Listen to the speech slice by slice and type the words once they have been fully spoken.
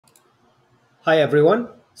Hi everyone.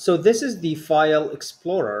 So this is the file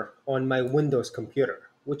explorer on my Windows computer,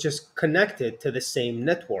 which is connected to the same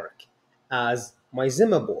network as my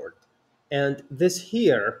ZimaBoard. And this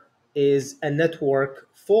here is a network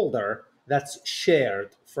folder that's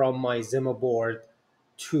shared from my ZimaBoard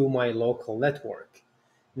to my local network.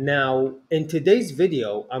 Now, in today's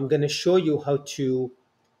video, I'm going to show you how to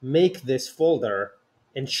make this folder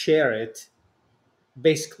and share it,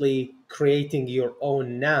 basically creating your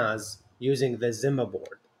own NAS using the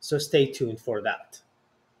ZimaBoard. So stay tuned for that.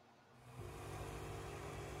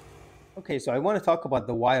 Okay, so I want to talk about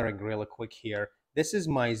the wiring really quick here. This is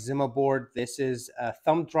my ZimaBoard. This is a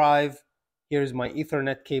thumb drive. Here's my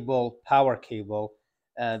Ethernet cable, power cable.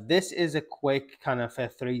 This is a quick kind of a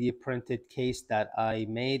 3D printed case that I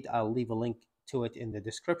made. I'll leave a link to it in the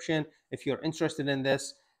description if you're interested in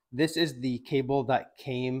this. This is the cable that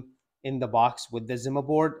came in the box with the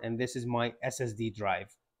ZimaBoard, and this is my SSD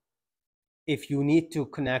drive. If you need to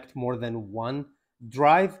connect more than one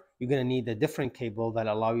drive, you're going to need a different cable that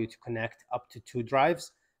allow you to connect up to 2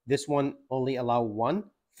 drives. This one only allow 1.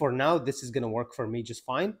 For now, this is going to work for me just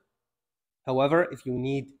fine. However, if you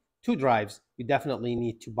need 2 drives, you definitely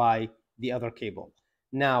need to buy the other cable.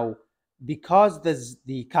 Now, because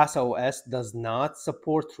the CasaOS does not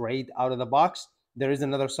support RAID out of the box, there is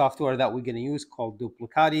another software that we're going to use called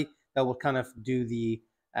Duplicati that will kind of do the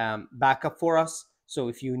backup for us. So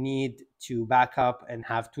if you need to back up and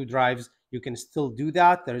have 2 drives, you can still do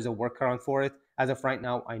that. There is a workaround for it. As of right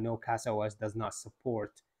now, I know CasaOS does not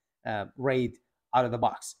support RAID out of the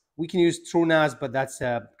box. We can use True NAS, but that's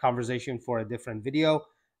a conversation for a different video.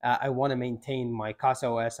 I want to maintain my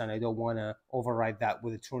CasaOS, and I don't want to override that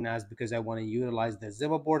with a True NAS because I want to utilize the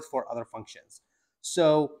ZimaBoard for other functions.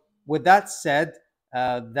 So with that said,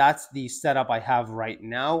 that's the setup I have right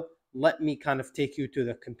now. Let me kind of take you to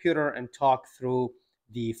the computer and talk through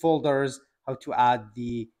the folders, how to add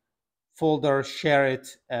the folder, share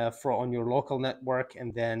it on your local network,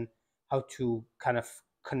 and then how to kind of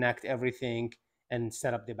connect everything and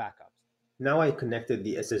set up the backups. Now I connected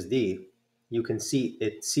the SSD. You can see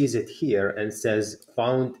it sees it here and says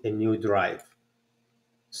found a new drive.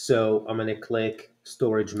 So I'm going to click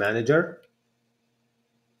Storage Manager.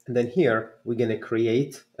 And then here we're going to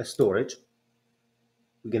create a storage.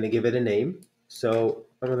 We're going to give it a name. So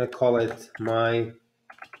I'm going to call it my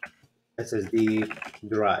SSD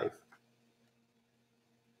drive.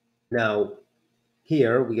 Now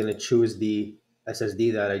here we're going to choose the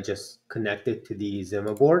SSD that I just connected to the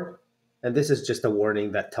ZimaBoard. And this is just a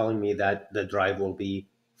warning that telling me that the drive will be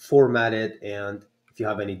formatted, and if you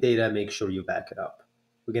have any data, make sure you back it up.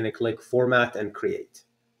 We're going to click Format and Create.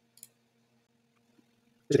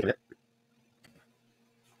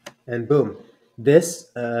 And boom,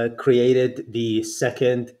 this created the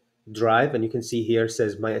second drive, and you can see here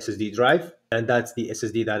says my SSD drive, and that's the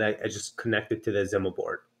SSD that I just connected to the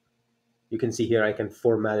ZimaBoard. You can see here I can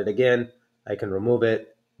format it again, I can remove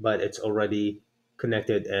it, but it's already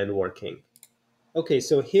connected and working. Okay,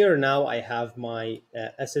 so here now I have my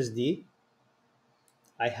SSD.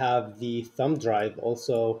 I have the thumb drive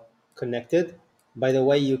also connected. By the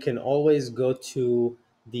way, you can always go to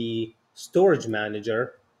the storage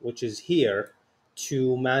manager, which is here,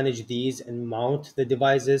 to manage these and mount the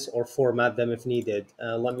devices or format them if needed.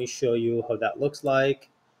 Let me show you how that looks like.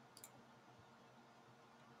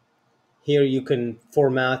 Here you can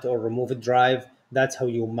format or remove a drive. That's how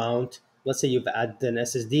you mount. Let's say you've added an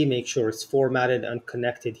SSD, make sure it's formatted and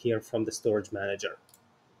connected here from the storage manager.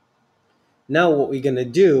 Now what we're gonna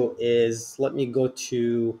do is, let me go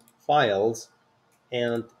to Files,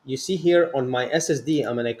 and you see here on my SSD,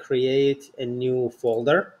 I'm gonna create a new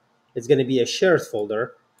folder. It's gonna be a shared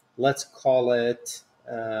folder. Let's call it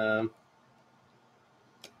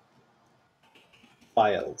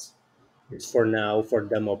Files. It's for now for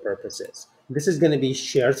demo purposes. This is going to be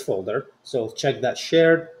shared folder. So check that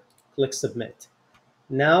shared, click submit.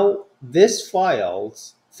 Now this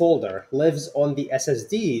files folder lives on the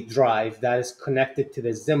SSD drive that is connected to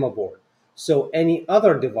the ZimaBoard. So any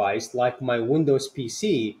other device like my Windows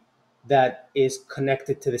PC that is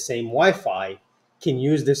connected to the same Wi-Fi can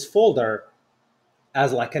use this folder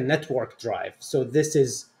as like a network drive. So this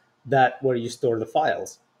is that where you store the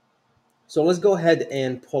files. So let's go ahead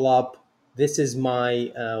and pull up. This is my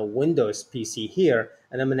Windows PC here,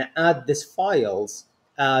 and I'm going to add this files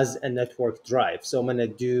as a network drive. So I'm going to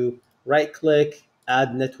do right click,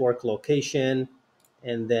 add network location,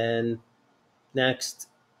 and then next,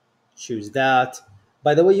 choose that.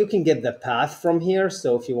 By the way, you can get the path from here.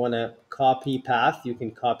 So if you want to copy path, you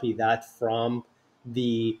can copy that from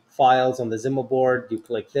the files on the ZimaBoard. You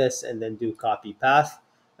click this and then do copy path.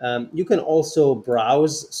 You can also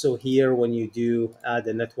browse. So here, when you do add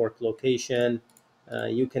a network location,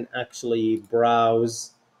 you can actually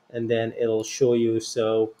browse, and then it'll show you.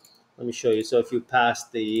 So let me show you. So if you pass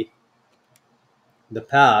the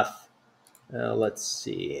path, let's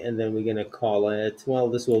see, and then we're gonna call it. Well,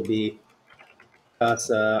 this will be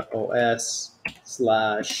CasaOS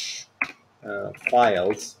slash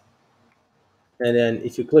files. And then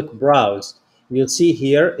if you click browse, you'll see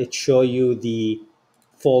here it show you the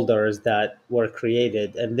folders that were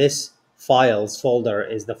created, and this files folder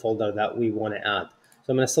is the folder that we want to add.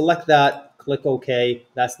 So I'm going to select that, click OK.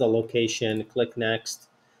 That's the location. Click next.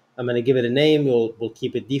 I'm going to give it a name. We'll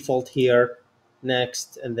keep it default here.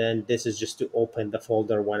 Next, and then this is just to open the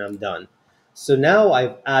folder when I'm done. So now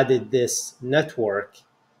I've added this network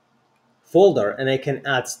folder, and I can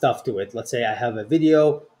add stuff to it. Let's say I have a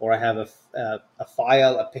video, or I have a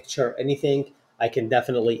file, a picture, anything, I can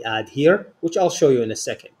definitely add here, which I'll show you in a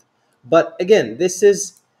second. But again, this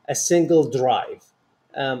is a single drive.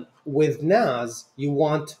 With NAS, you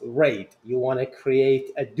want RAID. You want to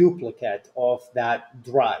create a duplicate of that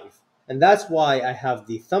drive. And that's why I have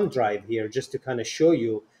the thumb drive here, just to kind of show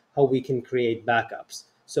you how we can create backups.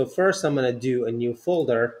 So first, I'm going to do a new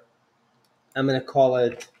folder. I'm going to call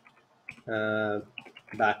it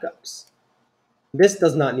backups. This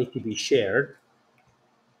does not need to be shared.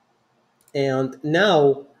 And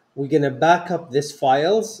now we're going to back up these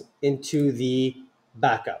files into the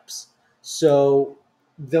backups. So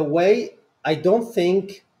the way, I don't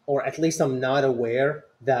think, or at least I'm not aware,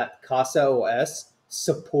 that CasaOS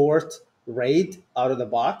support RAID out of the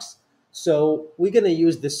box. So we're going to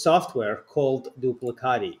use this software called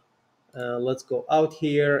Duplicati. Let's go out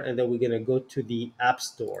here, and then we're going to go to the App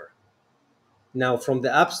Store. Now, from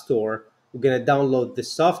the App Store, we're going to download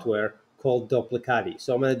this software called Duplicati.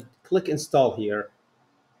 So I'm going to click install here.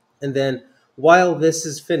 And then while this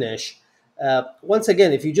is finished, once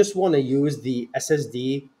again, if you just want to use the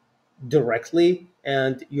SSD directly,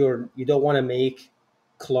 and you don't want to make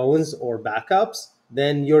clones or backups,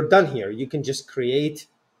 then you're done here. You can just create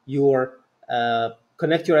your,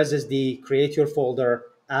 connect your SSD, create your folder,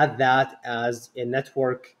 add that as a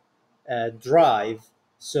network drive.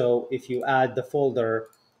 So if you add the folder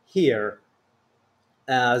here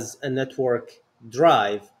as a network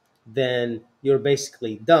drive, then you're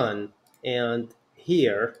basically done. And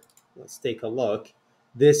here, let's take a look.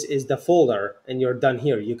 This is the folder, and you're done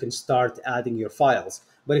here. You can start adding your files.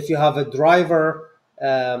 But if you have a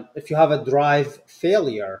if you have a drive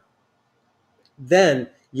failure, then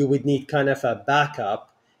you would need kind of a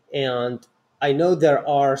backup. And I know there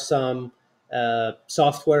are some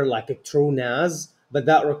software like a True NAS, but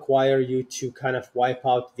that require you to kind of wipe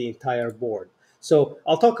out the entire board. So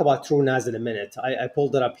I'll talk about True NAS in a minute. I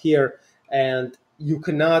pulled it up here, and you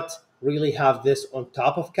cannot really have this on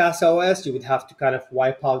top of CasaOS. You would have to kind of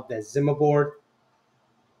wipe out the ZimaBoard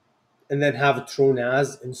and then have a True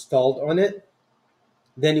NAS installed on it.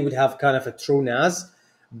 Then you would have kind of a True NAS,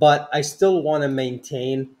 but I still want to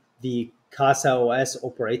maintain the CasaOS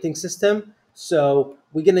operating system. So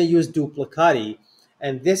we're going to use Duplicati,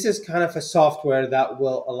 and this is kind of a software that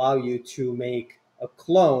will allow you to make a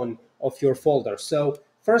clone of your folder. So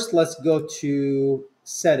first, let's go to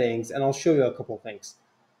settings, and I'll show you a couple things.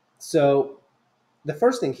 So the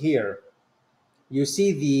first thing here, you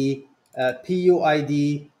see the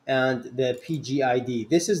PUID and the PGID.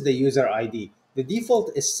 This is the user ID. The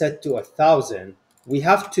default is set to 1,000. We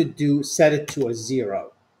have to set it to a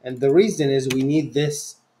 0. And the reason is we need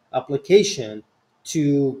this application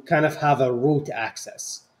to kind of have a root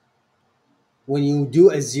access. When you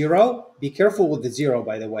do a 0, be careful with the 0,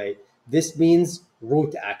 by the way. This means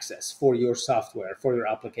root access for your software, for your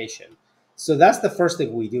application. So that's the first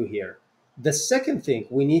thing we do here. The second thing,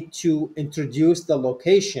 we need to introduce the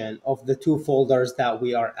location of the two folders that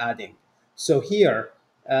we are adding. So here,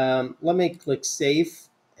 let me click save.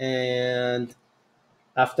 And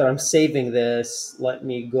after I'm saving this, let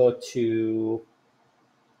me go to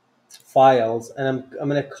files, and I'm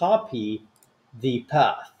going to copy the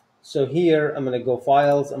path. So here, I'm going to go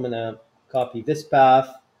files, I'm going to copy this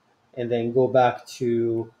path, and then go back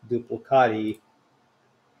to Duplicati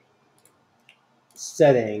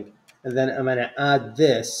setting, and then I'm going to add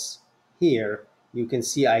this here. You can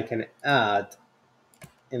see I can add,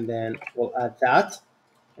 and then we'll add that,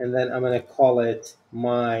 and then I'm going to call it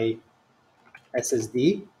my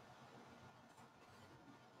SSD.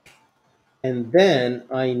 And then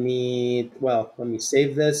I need, well, let me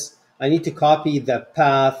save this. I need to copy the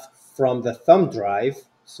path from the thumb drive.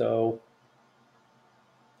 So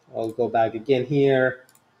I'll go back again here,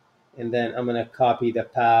 and then I'm going to copy the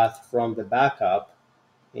path from the backup,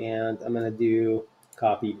 and I'm going to do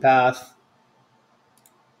copy path,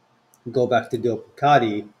 go back to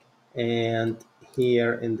Duplicati, and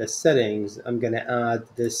here in the settings, I'm going to add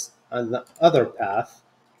this other path,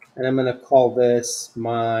 and I'm going to call this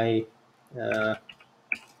my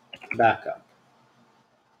backup.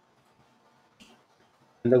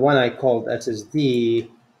 And the one I called SSD,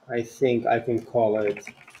 I think I can call it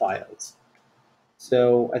files.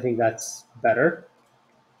 So I think that's better.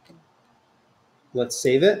 Let's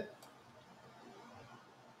save it.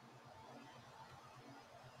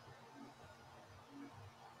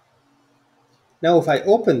 Now, if I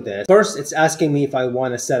open this, first it's asking me if I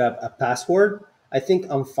want to set up a password. I think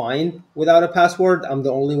I'm fine without a password. I'm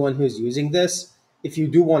the only one who's using this. If you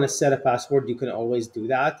do want to set a password, you can always do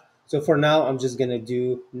that. So for now, I'm just going to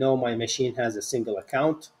do no, my machine has a single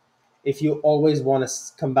account. If you always want to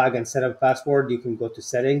come back and set up a password, you can go to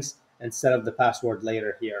settings and set up the password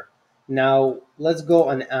later here. Now, let's go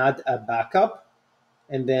and add a backup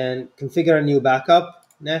and then configure a new backup.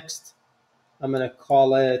 Next, I'm going to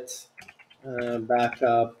call it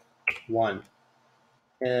backup 1.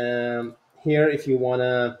 Here, if you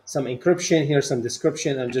want some encryption, here's some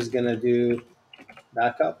description. I'm just going to do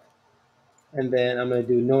backup. And then I'm going to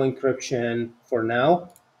do no encryption for now.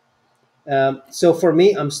 So for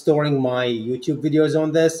me, I'm storing my YouTube videos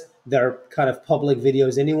on this. They're kind of public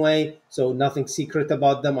videos anyway, so nothing secret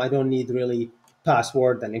about them. I don't need really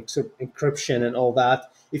password and encryption and all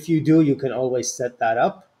that. If you do, you can always set that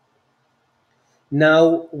up.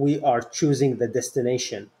 Now we are choosing the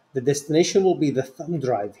destination. The destination will be the thumb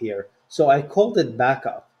drive here. So I called it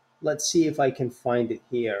backup. Let's see if I can find it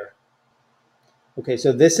here. Okay,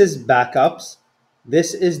 so this is backups.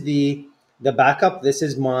 This is the backup. This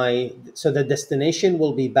is so the destination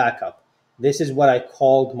will be backup. This is what I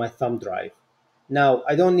called my thumb drive. Now,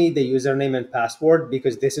 I don't need the username and password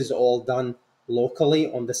because this is all done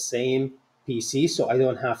locally on the same PC, so I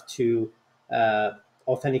don't have to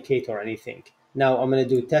authenticate or anything. Now, I'm going to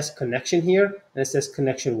do test connection here, and it says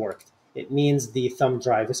connection worked. It means the thumb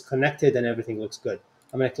drive is connected and everything looks good.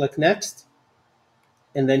 I'm going to click next,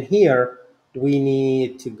 and then here, we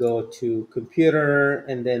need to go to computer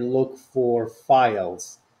and then look for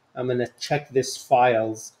files. I'm going to check this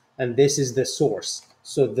files, and this is the source.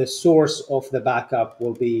 So the source of the backup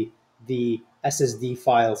will be the SSD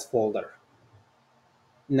files folder.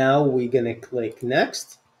 Now we're going to click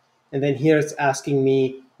next. And then here it's asking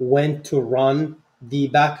me when to run the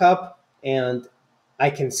backup, and I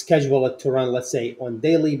can schedule it to run, let's say, on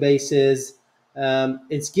daily basis.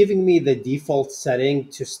 It's giving me the default setting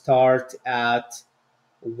to start at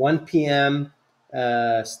 1 p.m.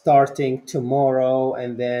 Starting tomorrow,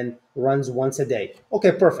 and then runs once a day.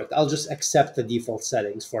 Okay, perfect. I'll just accept the default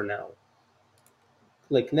settings for now.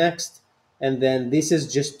 Click next. And then this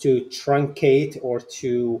is just to truncate or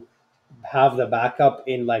to have the backup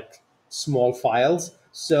in like small files.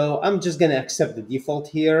 So I'm just going to accept the default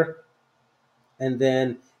here. And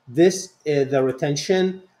then this is the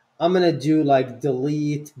retention. I'm going to do like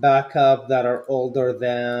delete backup that are older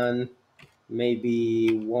than maybe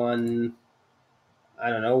I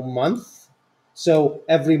don't know, month. So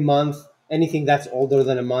every month, anything that's older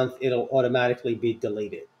than a month, it'll automatically be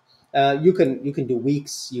deleted. You can do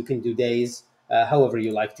weeks, you can do days, however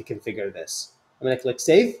you like to configure this. I'm going to click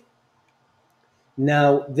save.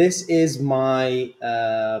 Now this is my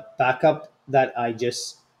backup that I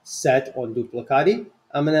just set on Duplicati.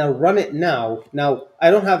 I'm going to run it now. Now I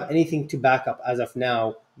don't have anything to backup as of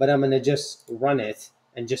now, but I'm going to just run it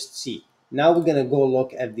and just see. Now we're going to go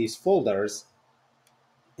look at these folders.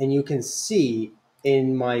 And you can see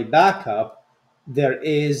in my backup, there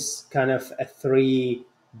is kind of 3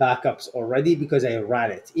 backups already because I ran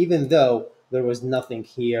it, even though there was nothing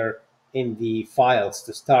here in the files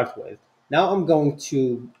to start with. Now I'm going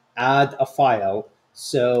to add a file.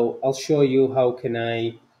 So I'll show you how can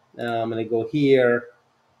I'm going to go here.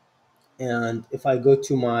 And if I go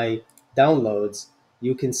to my downloads,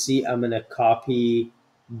 you can see I'm going to copy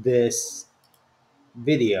this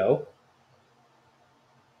video.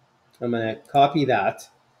 I'm going to copy that,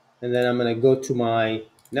 and then I'm going to go to my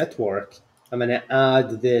network. I'm going to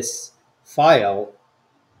add this file,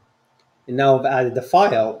 and now I've added the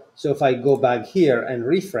file. So if I go back here and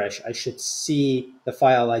refresh, I should see the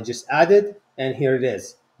file I just added, and here it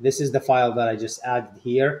is. This is the file that I just added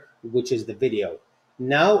here, which is the video.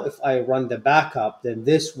 Now, if I run the backup, then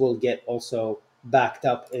this will get also backed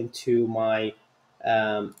up into my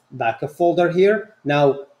backup folder here.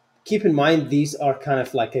 Now, keep in mind, these are kind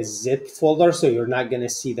of like a zip folder, so you're not going to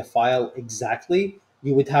see the file exactly.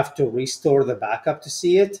 You would have to restore the backup to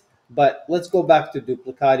see it. But let's go back to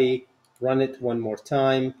Duplicati, run it one more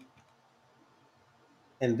time.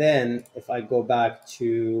 And then if I go back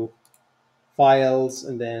to files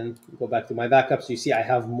and then go back to my backups, you see I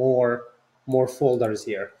have more folders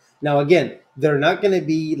here. Now again, they're not going to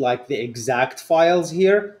be like the exact files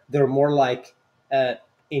here. They're more like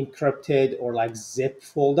encrypted or like zip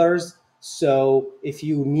folders. So if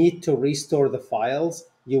you need to restore the files,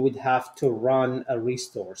 you would have to run a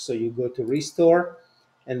restore. So you go to restore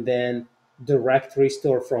and then direct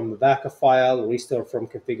restore from the backup file, restore from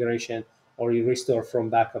configuration, or you restore from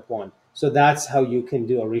backup one. So that's how you can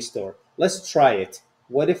do a restore. Let's try it.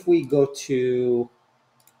 What if we go to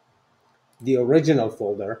the original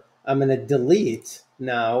folder? I'm going to delete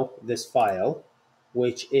now this file,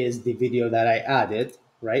 which is the video that I added,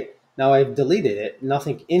 right? Now I've deleted it,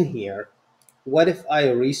 nothing in here. What if I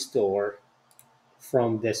restore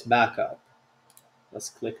from this backup? Let's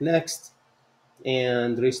click next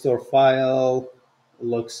and restore file.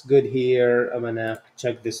 Looks good here. I'm going to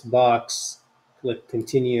check this box, click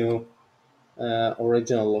continue.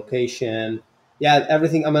 Original location. Yeah,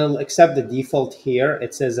 everything. I'm going to accept the default here.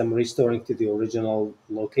 It says I'm restoring to the original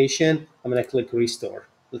location. I'm going to click restore.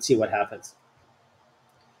 Let's see what happens.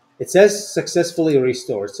 It says successfully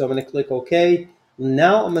restored. So I'm going to click OK.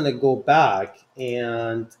 Now I'm going to go back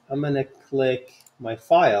and I'm going to click my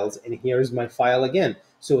files. And here's my file again.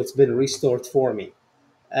 So it's been restored for me.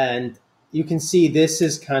 And you can see this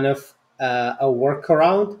is kind of a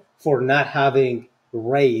workaround for not having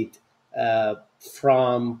RAID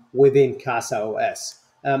from within CasaOS.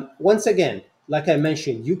 Once again, like I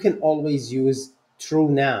mentioned, you can always use True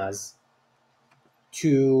NAS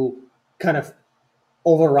to kind of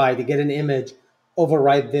override, get an image,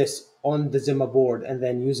 override this on the ZimaBoard, and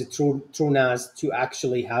then use a True NAS to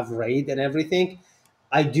actually have RAID and everything.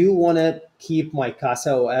 I do want to keep my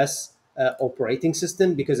CasaOS operating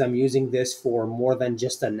system because I'm using this for more than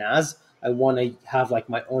just a NAS. I want to have like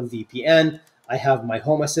my own VPN. I have my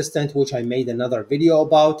Home Assistant, which I made another video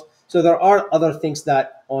about. So there are other things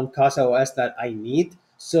that on CasaOS that I need.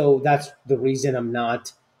 So that's the reason I'm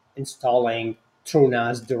not installing True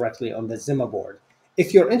NAS directly on the ZimaBoard.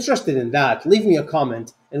 If you're interested in that, leave me a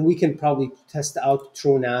comment and we can probably test out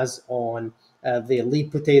True NAS on the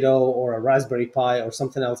Leap Potato or a Raspberry Pi or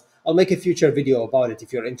something else. I'll make a future video about it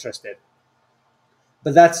if you're interested.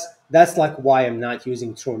 But that's like why I'm not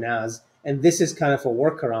using True NAS, and this is kind of a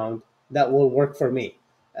workaround that will work for me.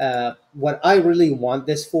 What I really want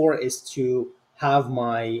this for is to have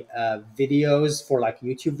my videos for like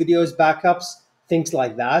YouTube videos, backups, things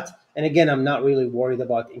like that. And again, I'm not really worried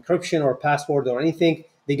about encryption or password or anything.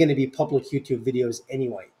 They're going to be public YouTube videos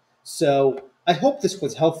anyway. So I hope this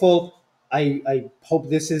was helpful. I hope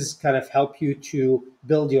this is kind of help you to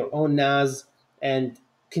build your own NAS and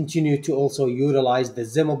continue to also utilize the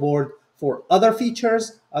ZimaBoard for other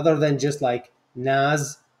features other than just like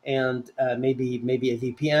NAS and maybe a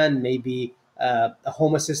VPN, maybe a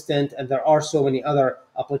Home Assistant, and there are so many other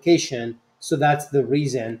applications. So that's the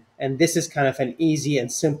reason. And this is kind of an easy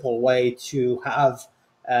and simple way to have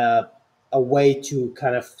a way to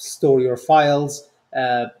kind of store your files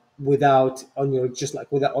without on your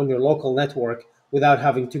without on your local network without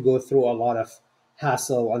having to go through a lot of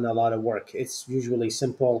hassle and a lot of work. It's usually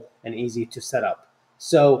simple and easy to set up.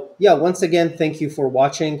 So yeah, once again, thank you for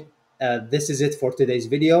watching. This is it for today's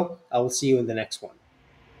video. I will see you in the next one.